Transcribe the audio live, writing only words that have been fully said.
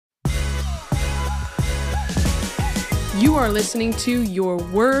You are listening to Your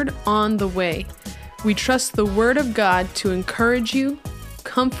Word on the Way. We trust the Word of God to encourage you,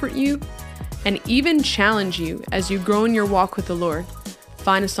 comfort you, and even challenge you as you grow in your walk with the Lord.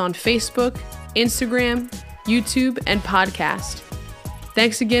 Find us on Facebook, Instagram, YouTube, and podcast.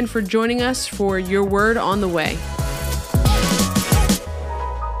 Thanks again for joining us for Your Word on the Way.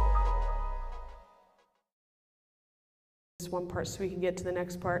 This one part so we can get to the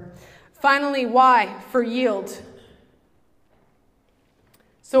next part. Finally, Y for yield.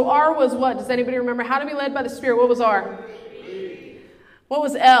 So R was what? Does anybody remember? How to be led by the Spirit. What was R? What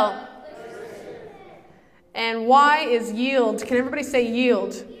was L? And Y is yield. Can everybody say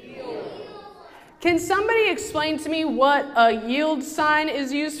yield? Can somebody explain to me what a yield sign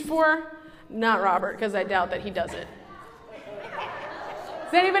is used for? Not Robert, because I doubt that he does it.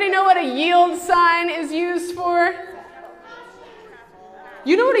 Does anybody know what a yield sign is used for?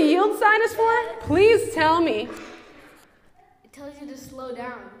 You know what a yield sign is for? Please tell me. It tells you to slow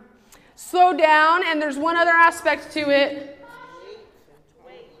down. Slow down, and there's one other aspect to it.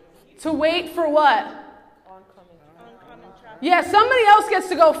 To wait for what? Yeah, somebody else gets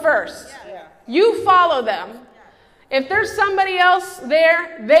to go first. You follow them. If there's somebody else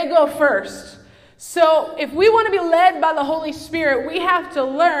there, they go first. So if we want to be led by the Holy Spirit, we have to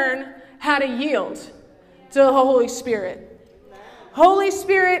learn how to yield to the Holy Spirit. Holy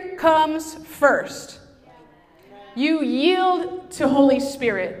Spirit comes first. You yield to Holy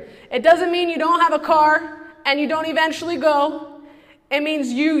Spirit. It doesn't mean you don't have a car and you don't eventually go. It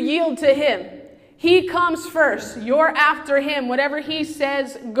means you yield to Him. He comes first. You're after Him. Whatever He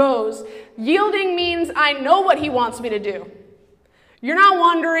says goes. Yielding means I know what He wants me to do. You're not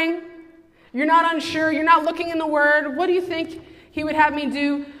wondering. You're not unsure. You're not looking in the Word. What do you think He would have me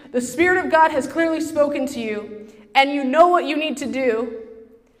do? The Spirit of God has clearly spoken to you, and you know what you need to do,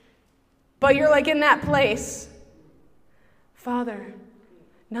 but you're like in that place. Father,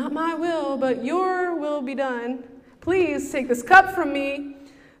 not my will, but your will be done. Please take this cup from me.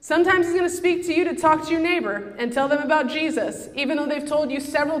 Sometimes He's going to speak to you to talk to your neighbor and tell them about Jesus, even though they've told you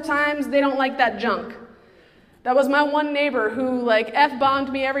several times they don't like that junk. That was my one neighbor who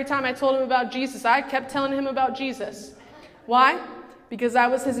F-bombed me every time I told him about Jesus. I kept telling him about Jesus. Why? Because I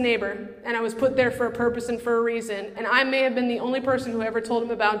was his neighbor, and I was put there for a purpose and for a reason. And I may have been the only person who ever told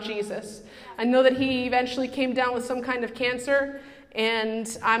him about Jesus. I know that he eventually came down with some kind of cancer,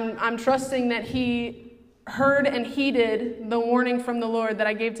 and I'm trusting that he heard and heeded the warning from the Lord that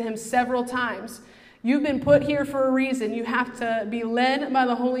I gave to him several times. You've been put here for a reason. You have to be led by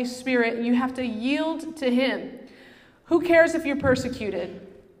the Holy Spirit. You have to yield to Him. Who cares if you're persecuted?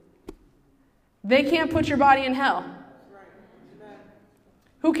 They can't put your body in hell.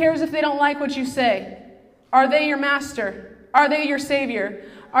 Who cares if they don't like what you say? Are they your master? Are they your savior?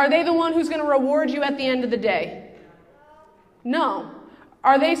 Are they the one who's going to reward you at the end of the day? No.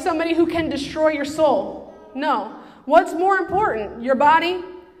 Are they somebody who can destroy your soul? No. What's more important? Your body?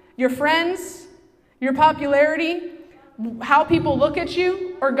 Your friends? Your popularity? How people look at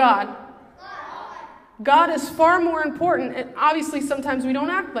you? Or God? God is far more important, and obviously sometimes we don't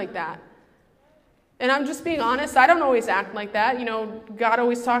act like that. And I'm just being honest, I don't always act like that. You know, God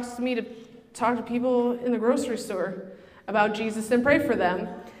always talks to me to talk to people in the grocery store about Jesus and pray for them.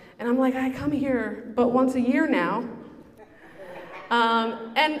 And I'm like, I come here but once a year now.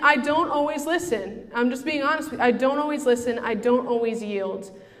 And I don't always listen. I'm just being honest with you. I don't always listen. I don't always yield.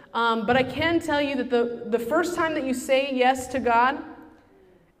 But I can tell you that the first time that you say yes to God,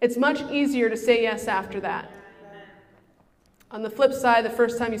 it's much easier to say yes after that. On the flip side, the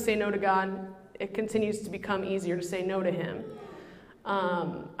first time you say no to God, it continues to become easier to say no to Him.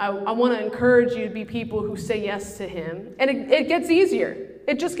 I want to encourage you to be people who say yes to Him. And it gets easier.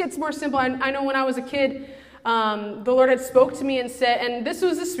 It just gets more simple. I know when I was a kid, the Lord had spoke to me and said, and this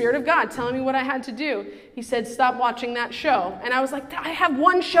was the Spirit of God telling me what I had to do. He said, stop watching that show. And I was like, I have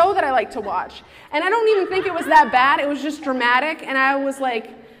one show that I like to watch. And I don't even think it was that bad. It was just dramatic. And I was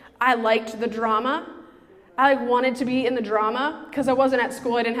like, I liked the drama. I wanted to be in the drama because I wasn't at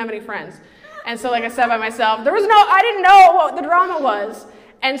school. I didn't have any friends. And so I sat by myself. I didn't know what the drama was.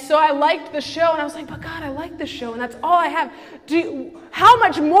 And so I liked the show, and I was like, but God, I like this show, and that's all I have. How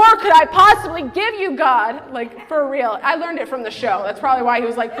much more could I possibly give you, God? Like, for real. I learned it from the show. That's probably why He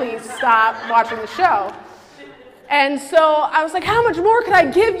was like, please stop watching the show. And so I was like, how much more could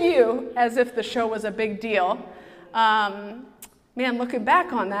I give you? As if the show was a big deal. Man, looking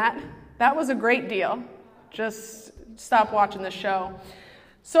back on that, that was a great deal. Just stop watching the show.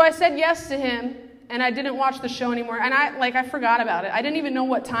 So I said yes to Him, and I didn't watch the show anymore. And I forgot about it. I didn't even know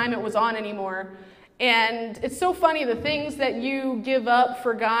what time it was on anymore. And it's so funny, the things that you give up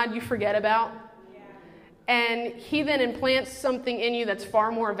for God, you forget about. and he then implants something in you that's far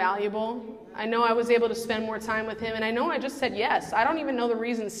more valuable. I know I was able to spend more time with him, and I know I just said yes. I don't even know the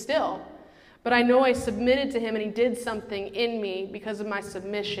reason still, but I know I submitted to him, and he did something in me because of my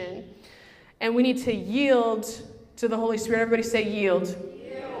submission. And we need to yield to the Holy Spirit. Everybody say yield.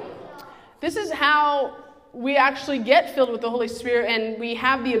 Yield. This is how we actually get filled with the Holy Spirit, and we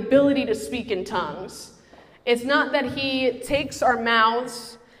have the ability to speak in tongues. It's not that he takes our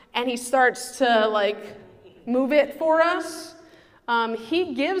mouths and he starts to move it for us.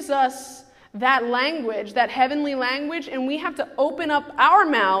 He gives us that language, that heavenly language, and we have to open up our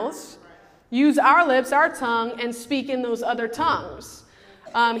mouths, use our lips, our tongue, and speak in those other tongues.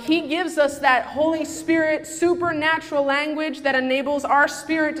 He gives us that Holy Spirit supernatural language that enables our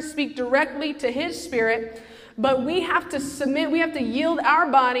spirit to speak directly to his spirit, but we have to submit, we have to yield our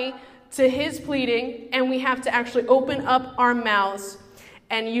body to his pleading, and we have to actually open up our mouths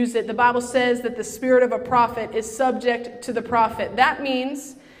and use it. The Bible says that the spirit of a prophet is subject to the prophet. That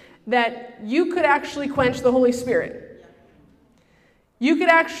means that you could actually quench the Holy Spirit. You could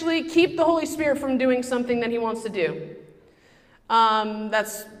actually keep the Holy Spirit from doing something that he wants to do.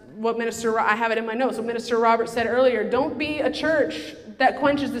 That's what I have it in my notes. What Minister Robert said earlier. Don't be a church that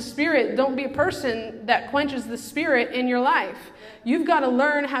quenches the Spirit. Don't be a person that quenches the Spirit in your life. You've got to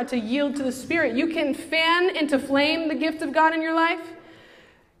learn how to yield to the Spirit. You can fan into flame the gift of God in your life.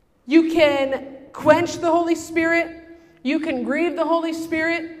 You can quench the Holy Spirit. You can grieve the Holy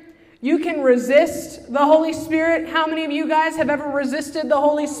Spirit. You can resist the Holy Spirit. How many of you guys have ever resisted the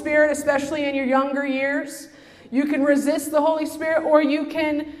Holy Spirit, especially in your younger years? You can resist the Holy Spirit, or you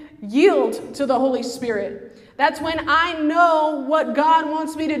can yield to the Holy Spirit. That's when I know what God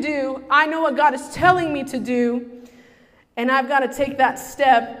wants me to do. I know what God is telling me to do. And I've got to take that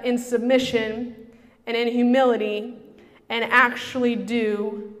step in submission and in humility and actually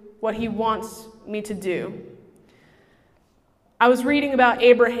do what he wants me to do. I was reading about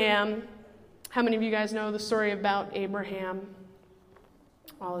Abraham. How many of you guys know the story about Abraham?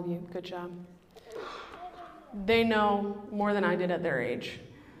 All of you. Good job. They know more than I did at their age.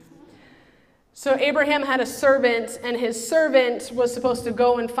 So Abraham had a servant, and his servant was supposed to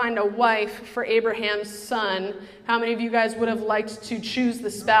go and find a wife for Abraham's son. How many of you guys would have liked to choose the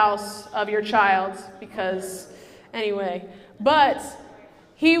spouse of your child? But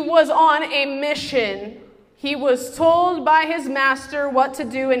he was on a mission. He was told by his master what to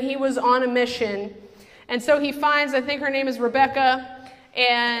do, and he was on a mission. And so he finds, I think her name is Rebecca,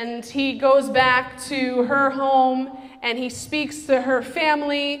 and he goes back to her home, and he speaks to her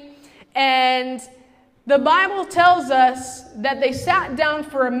family. And the Bible tells us that they sat down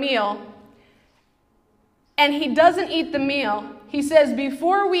for a meal, and he doesn't eat the meal. He says,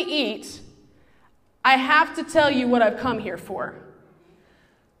 before we eat, I have to tell you what I've come here for.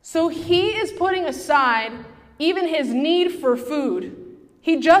 So he is putting aside even his need for food.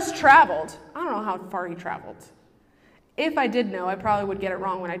 He just traveled. I don't know how far he traveled. If I did know, I probably would get it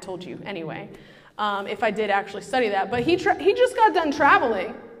wrong when I told you anyway, if I did actually study that. But he just got done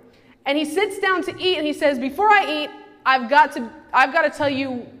traveling. And he sits down to eat, and he says, before I eat, I've got to tell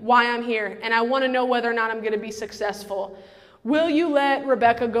you why I'm here, and I want to know whether or not I'm going to be successful. Will you let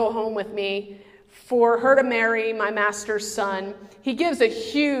Rebecca go home with me for her to marry my master's son? He gives a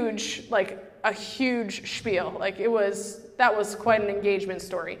huge spiel. That was quite an engagement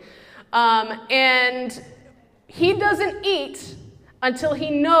story. And he doesn't eat until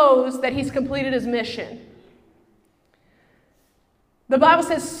he knows that he's completed his mission. The Bible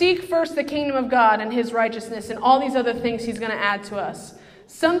says, seek first the kingdom of God and his righteousness, and all these other things he's going to add to us.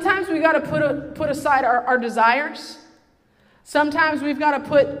 Sometimes we got to put aside our desires. Sometimes we've got to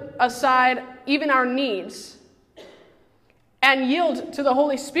put aside even our needs and yield to the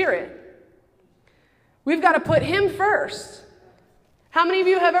Holy Spirit. We've got to put him first. How many of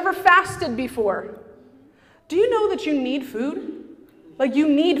you have ever fasted before? Do you know that you need food? You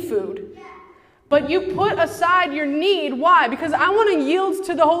need food. But you put aside your need. Why? Because I want to yield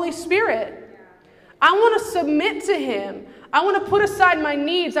to the Holy Spirit. I want to submit to him. I want to put aside my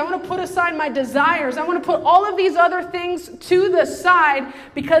needs. I want to put aside my desires. I want to put all of these other things to the side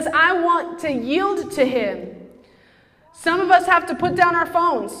because I want to yield to him. Some of us have to put down our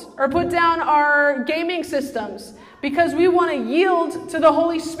phones or put down our gaming systems because we want to yield to the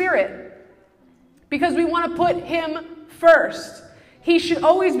Holy Spirit. Because we want to put him first. He should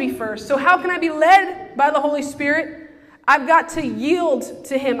always be first. So how can I be led by the Holy Spirit? I've got to yield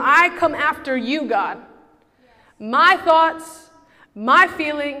to him. I come after you, God. My thoughts, my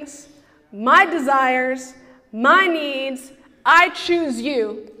feelings, my desires, my needs, I choose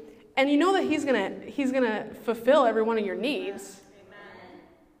you. And you know that he's gonna fulfill every one of your needs.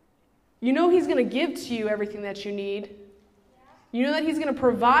 You know He's going to give to you everything that you need. You know that He's going to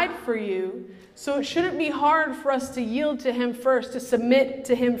provide for you. So it shouldn't be hard for us to yield to Him first, to submit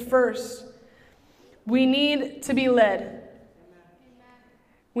to Him first. We need to be led.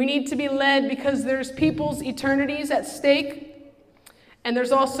 We need to be led because there's people's eternities at stake. And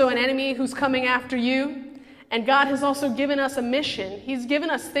there's also an enemy who's coming after you. And God has also given us a mission. He's given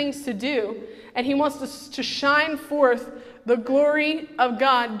us things to do. And He wants us to shine forth the glory of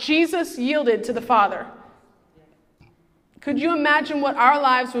God. Jesus yielded to the Father. Could you imagine what our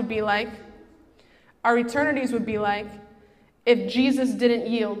lives would be like, our eternities would be like, if Jesus didn't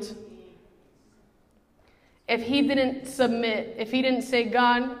yield? If He didn't submit, if He didn't say,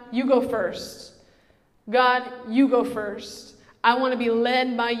 God, you go first. God, you go first. I want to be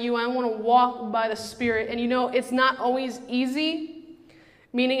led by you. I want to walk by the Spirit. And you know, it's not always easy,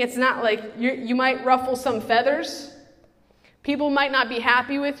 meaning it's not like you might ruffle some feathers. People might not be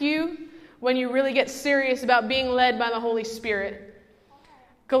happy with you when you really get serious about being led by the Holy Spirit.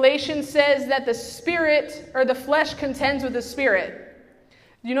 Galatians says that the spirit or the flesh contends with the Spirit.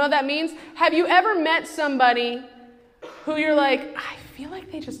 Do you know what that means? Have you ever met somebody who you're like, I feel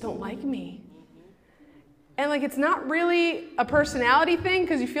like they just don't like me? And like it's not really a personality thing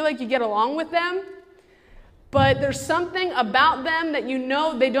because you feel like you get along with them. But there's something about them that you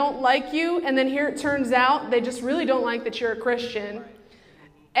know they don't like you. And then here it turns out they just really don't like that you're a Christian.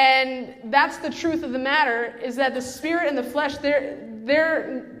 And that's the truth of the matter, is that the spirit and the flesh,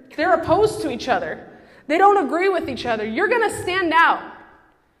 they're opposed to each other. They don't agree with each other. You're going to stand out.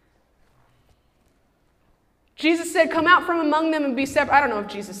 Jesus said, come out from among them and be separate. I don't know if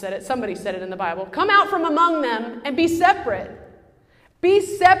Jesus said it. Somebody said it in the Bible. Come out from among them and be separate. Be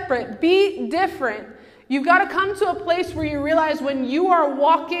separate. Be different. You've got to come to a place where you realize when you are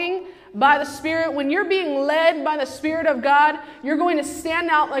walking by the Spirit, when you're being led by the Spirit of God, you're going to stand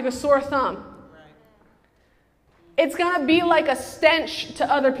out like a sore thumb. It's going to be like a stench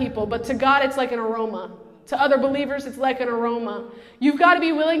to other people, but to God it's like an aroma. To other believers it's like an aroma. You've got to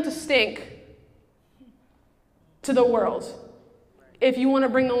be willing to stink to the world if you want to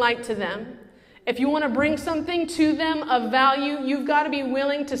bring the light to them. If you want to bring something to them of value, you've got to be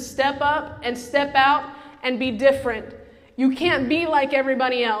willing to step up and step out and be different. You can't be like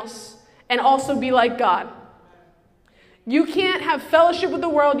everybody else and also be like God. You can't have fellowship with the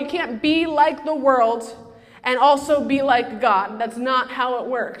world. You can't be like the world and also be like God. That's not how it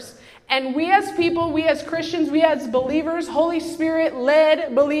works. And we as people, we as Christians, we as believers, Holy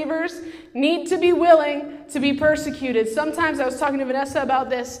Spirit-led believers, need to be willing to be persecuted. Sometimes I was talking to Vanessa about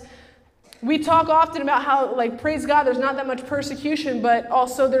this. We talk often about how, like, praise God, there's not that much persecution, but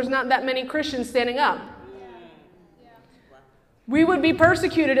also there's not that many Christians standing up. We would be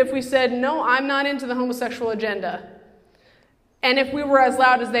persecuted if we said, no, I'm not into the homosexual agenda. And if we were as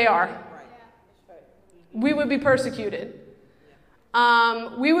loud as they are, we would be persecuted.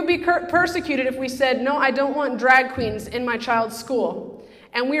 We would be persecuted if we said, no, I don't want drag queens in my child's school.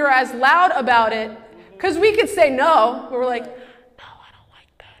 And we were as loud about it, because we could say no. We were like, no, I don't like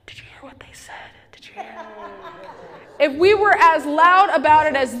that. Did you hear what they said? Did you hear? If we were as loud about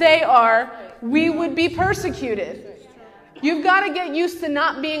it as they are, we would be persecuted. You've got to get used to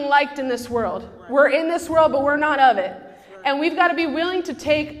not being liked in this world. We're in this world, but we're not of it. And we've got to be willing to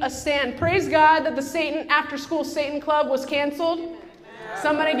take a stand. Praise God that the Satan After School Satan Club was canceled.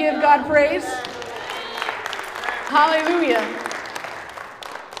 Somebody give God praise. Hallelujah.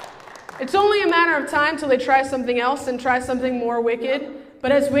 It's only a matter of time till they try something else and try something more wicked.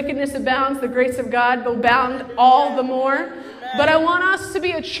 But as wickedness abounds, the grace of God will abound all the more. But I want us to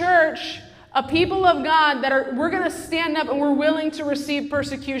be a church, a people of God we're going to stand up and we're willing to receive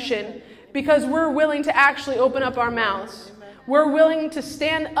persecution because we're willing to actually open up our mouths. We're willing to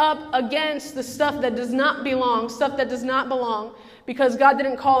stand up against the stuff that does not belong, because God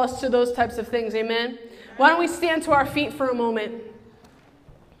didn't call us to those types of things. Amen? Why don't we stand to our feet for a moment?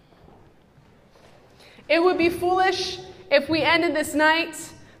 It would be foolish if we ended this night.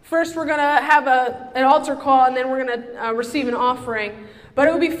 First, we're going to have an altar call, and then we're going to receive an offering. But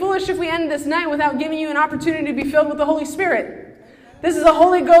it would be foolish if we ended this night without giving you an opportunity to be filled with the Holy Spirit. This is a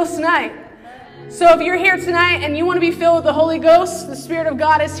Holy Ghost night. So if you're here tonight and you want to be filled with the Holy Ghost, the Spirit of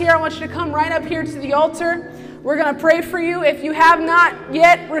God is here. I want you to come right up here to the altar. We're going to pray for you. If you have not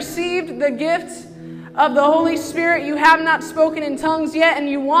yet received the gift of the Holy Spirit, you have not spoken in tongues yet, and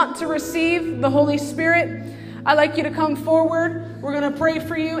you want to receive the Holy Spirit, I'd like you to come forward. We're going to pray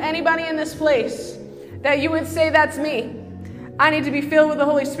for you. Anybody in this place that you would say, that's me. I need to be filled with the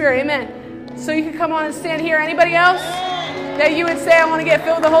Holy Spirit. Amen. So you can come on and stand here. Anybody else that you would say, I want to get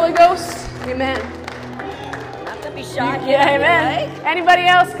filled with the Holy Ghost? Amen. Not to be shot. Yeah, amen. Anybody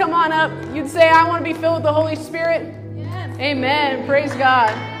else, come on up. You'd say, I want to be filled with the Holy Spirit. Yes. Amen. Praise God.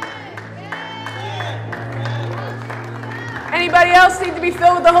 Anybody else need to be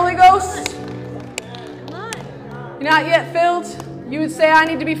filled with the Holy Ghost? You're not yet filled? You would say, I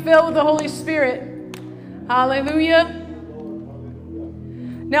need to be filled with the Holy Spirit. Hallelujah.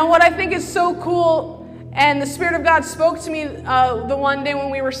 Now, what I think is so cool, and the Spirit of God spoke to me the one day when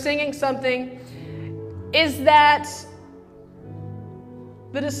we were singing something, is that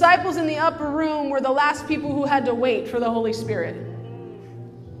the disciples in the upper room were the last people who had to wait for the Holy Spirit.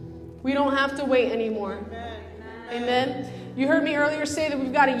 We don't have to wait anymore. Amen. You heard me earlier say that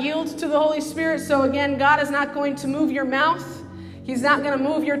we've got to yield to the Holy Spirit. So again, God is not going to move your mouth. He's not going to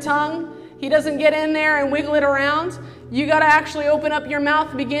move your tongue. He doesn't get in there and wiggle it around. You got to actually open up your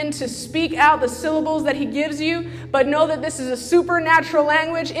mouth, begin to speak out the syllables that he gives you. But know that this is a supernatural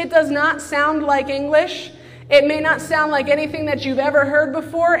language. It does not sound like English. It may not sound like anything that you've ever heard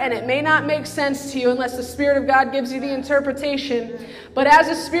before, and it may not make sense to you unless the Spirit of God gives you the interpretation. But as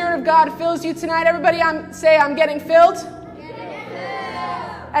the Spirit of God fills you tonight, everybody say, I'm getting filled.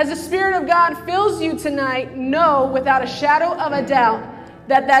 As the Spirit of God fills you tonight, know without a shadow of a doubt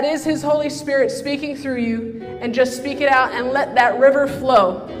that that is His Holy Spirit speaking through you, and just speak it out and let that river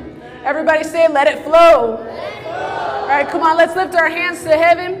flow. Everybody say, let it flow. All right, come on, let's lift our hands to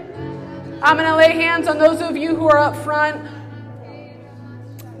heaven. I'm going to lay hands on those of you who are up front.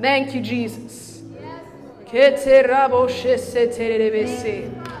 Thank you, Jesus.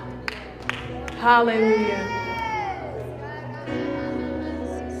 Hallelujah.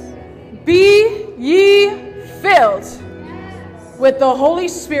 Be ye filled with the Holy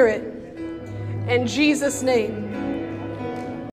Spirit in Jesus' name.